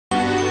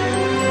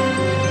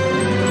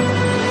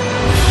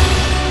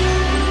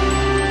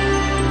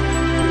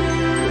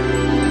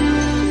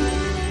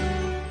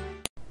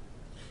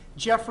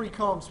Jeffery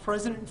Combs,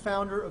 president and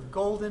founder of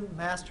Golden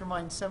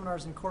Mastermind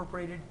Seminars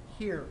Incorporated,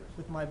 here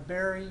with my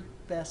very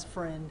best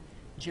friend,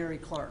 Jerry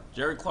Clark.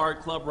 Jerry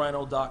Clark,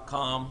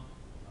 clubrhino.com.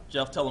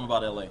 Jeff, tell them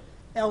about LA.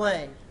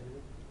 LA,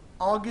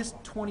 August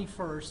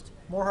 21st,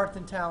 More Heart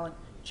Than Talent,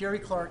 Jerry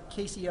Clark,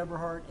 Casey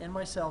Eberharth, and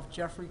myself,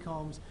 Jeffery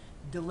Combs,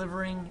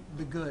 delivering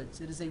the goods.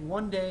 It is a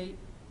one-day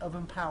of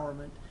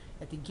empowerment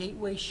at the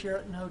Gateway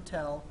Sheraton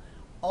Hotel,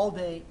 all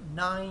day,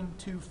 9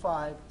 to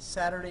 5,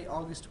 Saturday,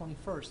 August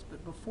 21st.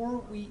 But before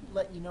we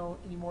let you know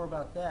any more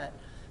about that,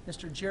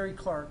 Mr. Jerry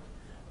Clark,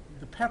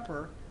 the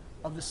pepper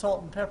of the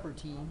Salt and Pepper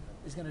team,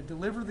 is going to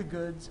deliver the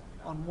goods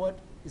on what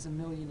is a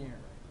millionaire.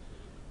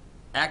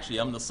 Actually,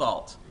 I'm the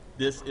salt.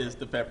 This is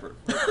the pepper.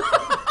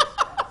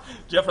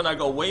 Jeff and I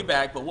go way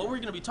back, but what we're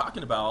going to be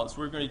talking about is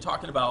we're going to be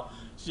talking about,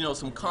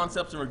 some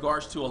concepts in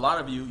regards to a lot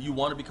of you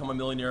want to become a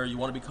millionaire, you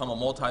want to become a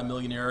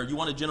multi-millionaire, you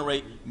want to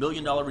generate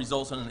million-dollar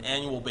results on an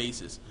annual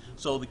basis.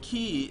 So the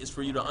key is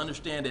for you to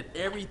understand that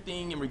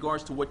everything in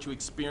regards to what you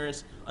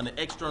experience on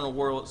the external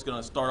world is going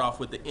to start off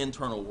with the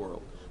internal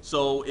world.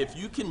 So if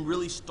you can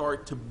really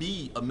start to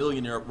be a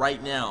millionaire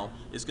right now,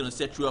 it's going to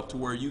set you up to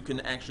where you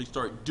can actually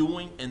start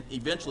doing and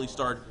eventually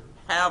start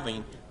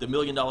having the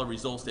million-dollar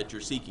results that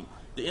you're seeking.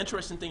 The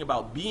interesting thing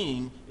about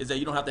being is that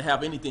you don't have to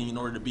have anything in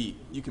order to be.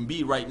 You can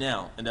be right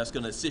now, and that's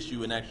going to assist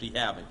you in actually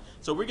having.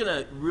 So we're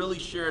going to really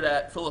share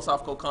that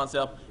philosophical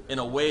concept in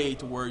a way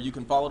to where you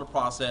can follow the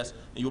process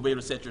and you'll be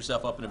able to set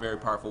yourself up in a very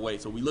powerful way.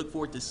 So we look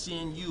forward to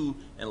seeing you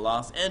in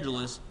Los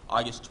Angeles,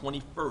 August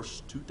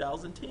 21st,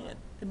 2010.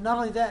 And not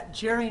only that,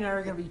 Jerry and I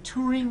are going to be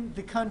touring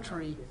the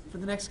country for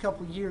the next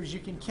couple of years. You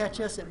can catch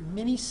us at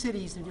many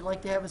cities, and if you'd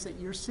like to have us at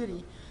your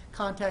city,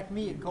 contact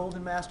me at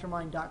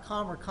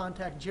goldenmastermind.com or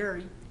contact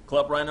Jerry.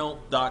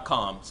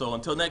 clubrhino.com. So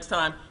until next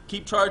time,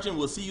 keep charging.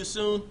 We'll see you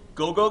soon.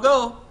 Go, go,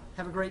 go.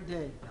 Have a great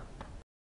day.